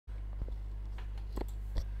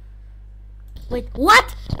Wait,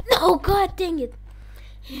 what? No, god dang it.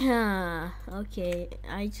 Yeah, okay,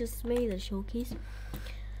 I just made a showcase.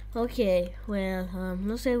 Okay, well,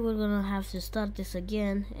 looks like we're gonna have to start this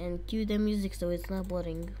again and cue the music so it's not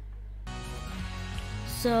boring.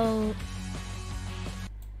 So,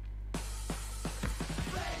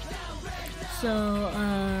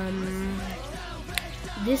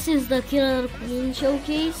 this is the Killer Queen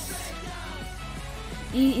showcase.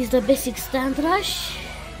 E is the basic stand rush.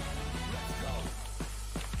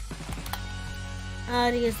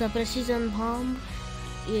 R is the precision bomb.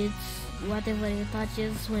 It's whatever it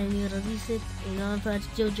touches when you release it. In other words,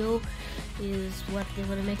 JoJo is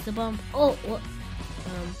whatever makes the bomb. Oh, what?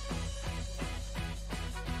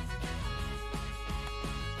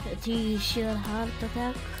 T sheer heart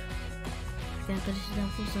attack. Can't that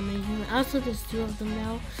for some reason. Also, there's two of them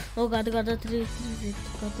now. Oh god, I gotta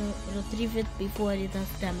retrieve it before it does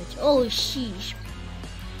damage. Oh sheesh.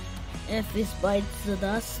 F is bites the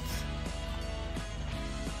dust.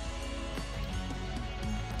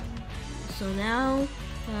 So now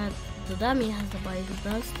that the dummy has the bite the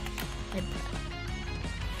dust,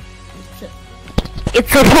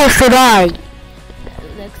 it's supposed to die.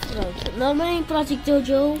 Next round. Normally in Project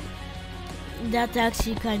JoJo, that's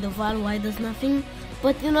actually kind of fun. Why does nothing?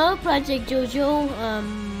 But you know, Project JoJo,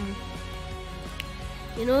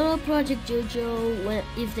 when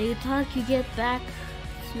if they attack, you get back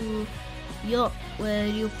to your where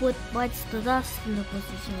you put bites the dust in the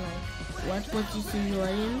position, like what position you are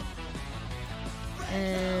in,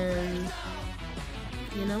 and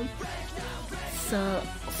you know.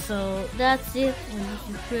 So that's it. And if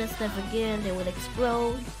you press F again, they will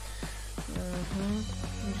explode.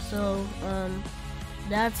 So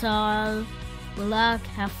that's all. Good luck,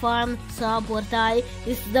 have fun, sub or die.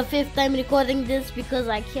 This is the 5th time recording this because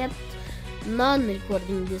I kept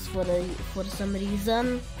non-recording this for some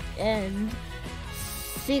reason, and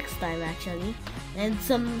 6th time actually. And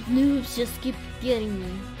some noobs just keep getting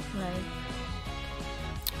me like,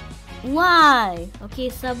 why? Okay,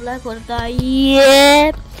 sub, like or die.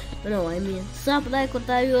 Yeah. No, I mean sub, like or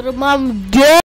die. Your mom dead.